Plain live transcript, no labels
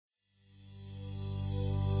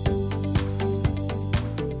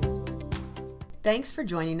Thanks for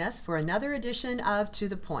joining us for another edition of To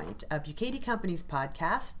the Point, a Bukaty Companies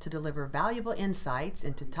podcast to deliver valuable insights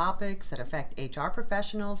into topics that affect HR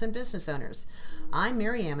professionals and business owners. I'm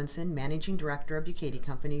Mary Amundson, Managing Director of Bukaty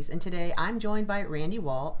Companies, and today I'm joined by Randy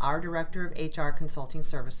Wall, our Director of HR Consulting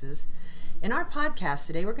Services. In our podcast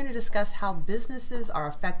today, we're going to discuss how businesses are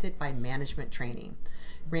affected by management training.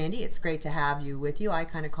 Randy, it's great to have you with you. I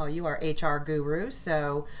kind of call you our HR guru.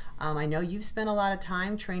 So I know you've spent a lot of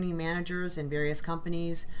time training managers in various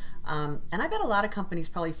companies. And I bet a lot of companies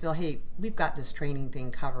probably feel, hey, we've got this training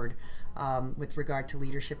thing covered with regard to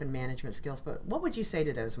leadership and management skills. But what would you say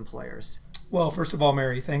to those employers? Well, first of all,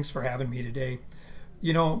 Mary, thanks for having me today.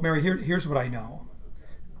 You know, Mary, here's what I know.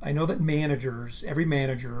 I know that every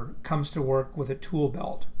manager comes to work with a tool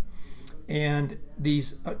belt. And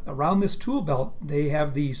these around this tool belt, they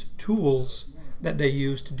have these tools that they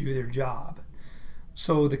use to do their job.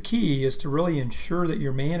 So the key is to really ensure that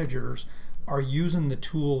your managers are using the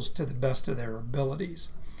tools to the best of their abilities.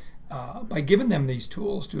 By giving them these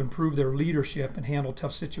tools to improve their leadership and handle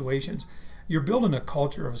tough situations, you're building a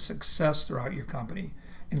culture of success throughout your company,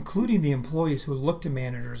 including the employees who look to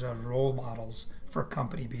managers as role models for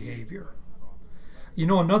company behavior. You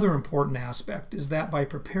know, another important aspect is that by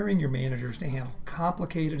preparing your managers to handle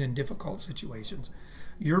complicated and difficult situations,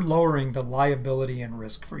 you're lowering the liability and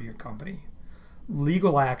risk for your company.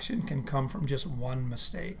 Legal action can come from just one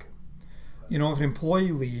mistake. You know, if an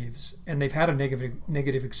employee leaves and they've had a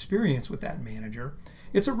negative experience with that manager,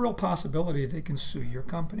 it's a real possibility they can sue your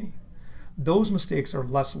company. Those mistakes are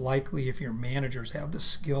less likely if your managers have the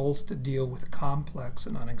skills to deal with complex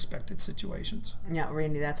and unexpected situations. Yeah,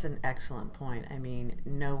 Randy, that's an excellent point. I mean,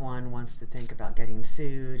 no one wants to think about getting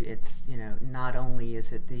sued. It's, not only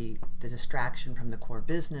is it the distraction from the core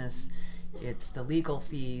business, it's the legal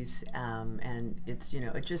fees, and it's,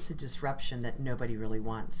 it's just a disruption that nobody really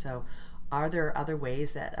wants. So are there other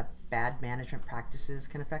ways that bad management practices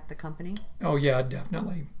can affect the company? Oh, yeah,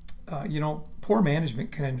 definitely. Poor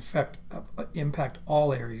management can impact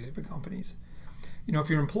all areas of your companies. If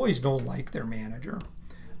your employees don't like their manager,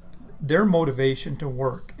 their motivation to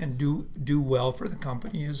work and do well for the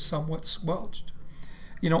company is somewhat squelched.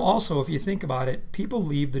 Also, if you think about it, people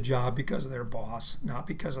leave the job because of their boss, not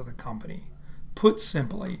because of the company. Put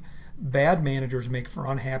simply, bad managers make for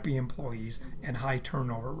unhappy employees and high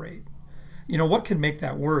turnover rate. What can make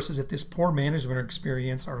that worse is if this poor management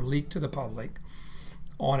experience are leaked to the public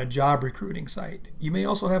on a job recruiting site. You may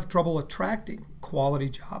also have trouble attracting quality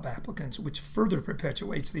job applicants, which further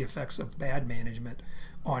perpetuates the effects of bad management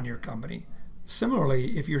on your company.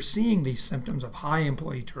 Similarly, if you're seeing these symptoms of high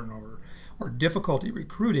employee turnover or difficulty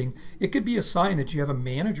recruiting, it could be a sign that you have a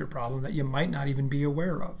manager problem that you might not even be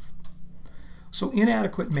aware of. So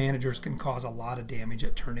inadequate managers can cause a lot of damage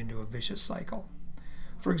that turn into a vicious cycle.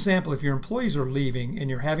 For example, if your employees are leaving and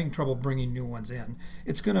you're having trouble bringing new ones in,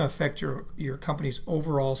 it's going to affect your company's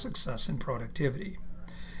overall success and productivity.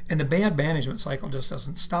 And the bad management cycle just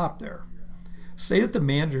doesn't stop there. Say that the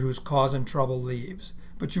manager who's causing trouble leaves,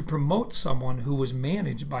 but you promote someone who was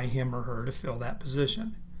managed by him or her to fill that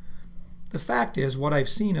position. The fact is, what I've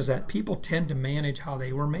seen is that people tend to manage how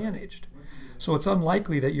they were managed. So it's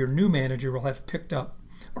unlikely that your new manager will have picked up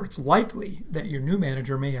or it's likely that your new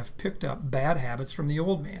manager may have picked up bad habits from the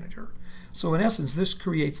old manager. So in essence, this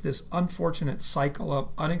creates this unfortunate cycle of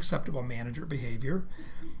unacceptable manager behavior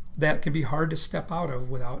that can be hard to step out of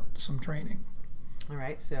without some training. All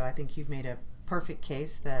right, so I think you've made a perfect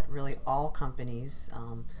case that really all companies,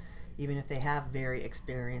 even if they have very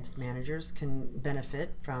experienced managers, can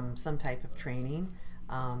benefit from some type of training.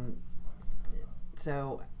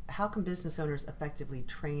 So how can business owners effectively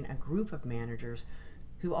train a group of managers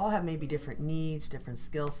who all have maybe different needs, different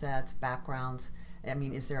skill sets, backgrounds? I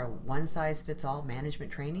mean, is there a one-size-fits-all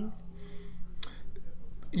management training?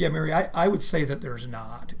 Yeah, Mary, I would say that there's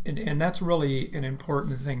not. And that's really an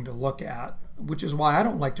important thing to look at, which is why I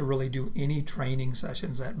don't like to really do any training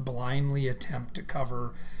sessions that blindly attempt to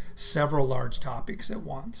cover several large topics at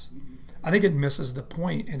once. I think it misses the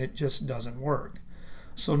point and it just doesn't work.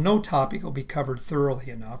 So no topic will be covered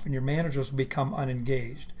thoroughly enough and your managers will become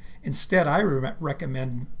unengaged. Instead, I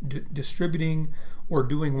recommend distributing or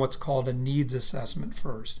doing what's called a needs assessment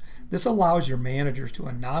first. This allows your managers to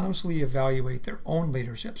anonymously evaluate their own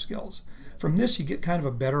leadership skills. From this, you get kind of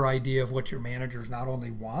a better idea of what your managers not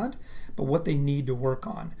only want, but what they need to work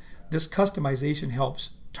on. This customization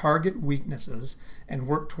helps target weaknesses and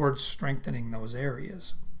work towards strengthening those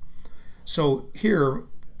areas. So here,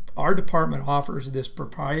 our department offers this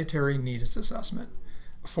proprietary needs assessment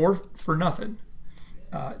for nothing.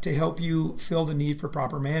 To help you fill the need for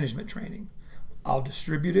proper management training. I'll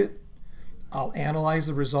distribute it. I'll analyze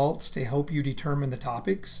the results to help you determine the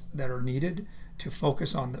topics that are needed to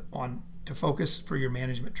focus to focus for your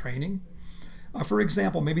management training. For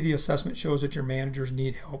example, maybe the assessment shows that your managers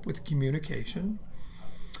need help with communication,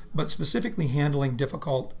 but specifically handling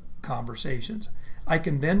difficult conversations. I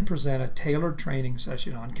can then present a tailored training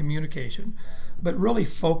session on communication, but really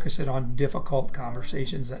focus it on difficult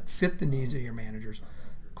conversations that fit the needs of your managers,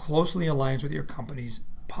 closely aligns with your company's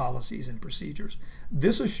policies and procedures.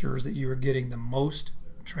 This assures that you are getting the most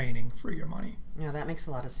training for your money. Yeah, that makes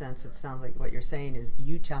a lot of sense. It sounds like what you're saying is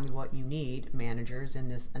you tell me what you need, managers, in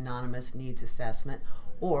this anonymous needs assessment,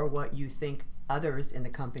 or what you think others in the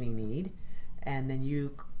company need, and then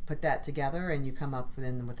you put that together and you come up with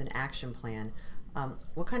an action plan.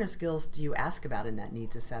 What kind of skills do you ask about in that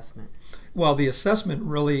needs assessment? Well, the assessment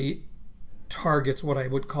really targets what I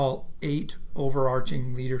would call 8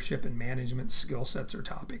 overarching leadership and management skill sets or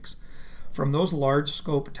topics. From those large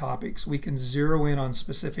scope topics, we can zero in on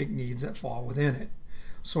specific needs that fall within it.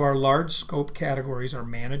 So our large scope categories are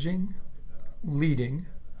managing, leading,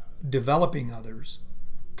 developing others,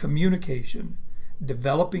 communication,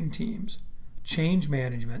 developing teams, change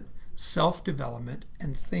management, self-development,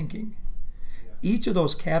 and thinking. Each of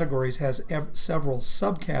those categories has several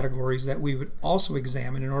subcategories that we would also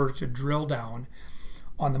examine in order to drill down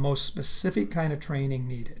on the most specific kind of training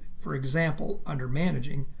needed. For example, under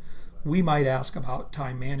managing, we might ask about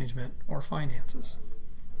time management or finances.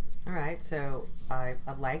 All right, so I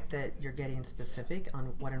like that you're getting specific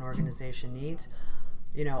on what an organization needs.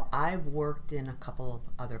 You know, I've worked in a couple of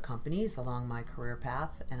other companies along my career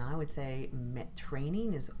path, and I would say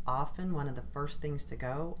training is often one of the first things to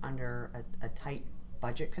go under a tight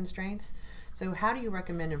budget constraints. So how do you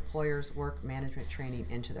recommend employers work management training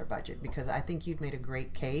into their budget? Because I think you've made a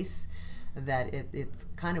great case that it's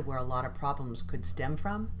kind of where a lot of problems could stem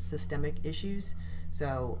from, systemic issues.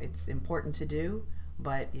 So it's important to do,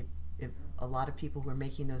 but if a lot of people who are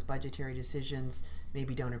making those budgetary decisions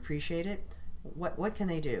maybe don't appreciate it, what can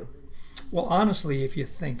they do? Well, honestly, if you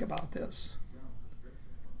think about this,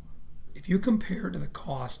 if you compare to the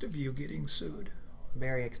cost of you getting sued,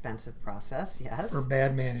 very expensive process, yes, for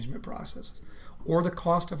bad management process, or the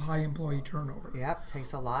cost of high employee turnover. Yep,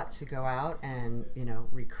 takes a lot to go out and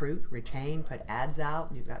recruit, retain, put ads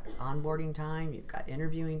out. You've got onboarding time, you've got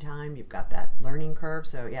interviewing time, you've got that learning curve.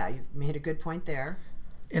 So yeah, you've made a good point there.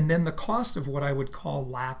 And then the cost of what I would call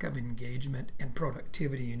lack of engagement and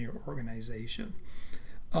productivity in your organization.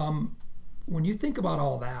 When you think about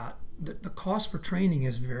all that, the cost for training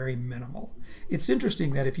is very minimal. It's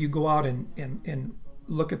interesting that if you go out and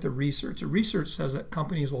look at the research says that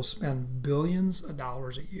companies will spend billions of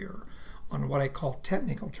dollars a year on what I call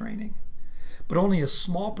technical training, but only a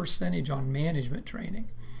small percentage on management training.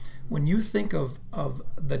 When you think of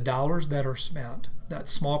the dollars that are spent, that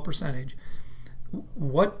small percentage,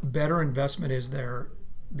 what better investment is there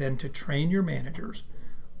than to train your managers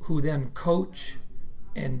who then coach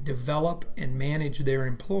and develop and manage their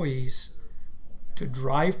employees to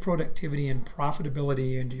drive productivity and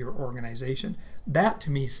profitability into your organization? That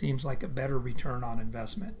to me seems like a better return on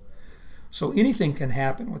investment. So anything can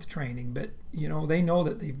happen with training, but they know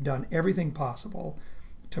that they've done everything possible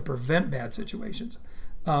to prevent bad situations.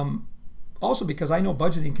 Also, because I know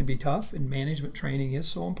budgeting can be tough and management training is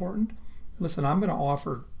so important, listen, I'm going to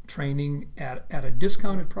offer training at a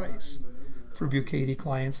discounted price for Bukaty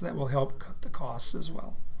clients that will help cut the costs as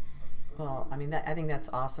well. Well, I think that's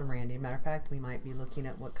awesome, Randy. Matter of fact, we might be looking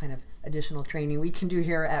at what kind of additional training we can do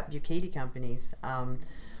here at Bukaty Companies.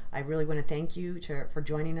 I really want to thank you for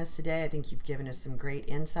joining us today. I think you've given us some great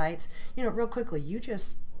insights. Real quickly, you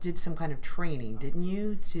just did some kind of training, didn't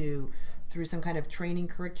you, through some kind of training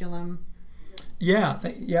curriculum? Yeah,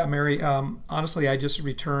 Mary. Honestly, I just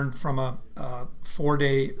returned from a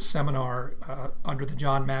 4-day seminar under the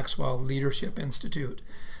John Maxwell Leadership Institute,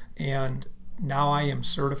 and now I am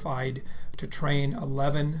certified to train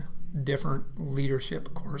 11 different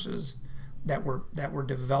leadership courses that were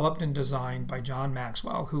developed and designed by John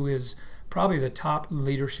Maxwell, who is probably the top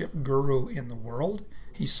leadership guru in the world.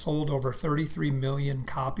 He's sold over 33 million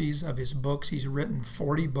copies of his books. He's written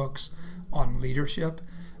 40 books on leadership.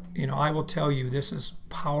 I will tell you, this is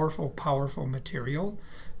powerful, powerful material,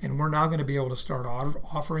 and we're now going to be able to start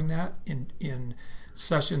offering that in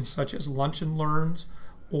sessions such as lunch and learns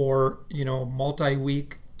or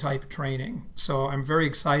multi-week type training. So I'm very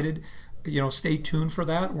excited. Stay tuned for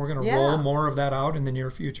that. We're going to roll more of that out in the near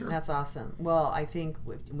future. That's awesome. Well, I think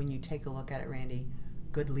when you take a look at it, Randy,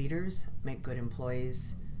 good leaders make good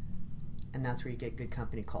employees. and that's where you get good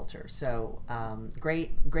company culture. So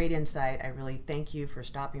great insight. I really thank you for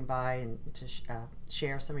stopping by and to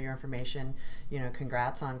share some of your information.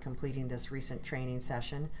 Congrats on completing this recent training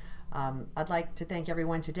session. I'd like to thank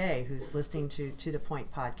everyone today who's listening to the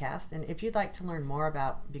Point podcast. And if you'd like to learn more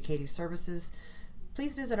about Bukaty's services,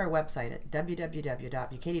 please visit our website at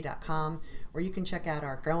www.bukaty.com, where you can check out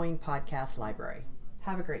our growing podcast library.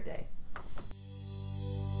 Have a great day.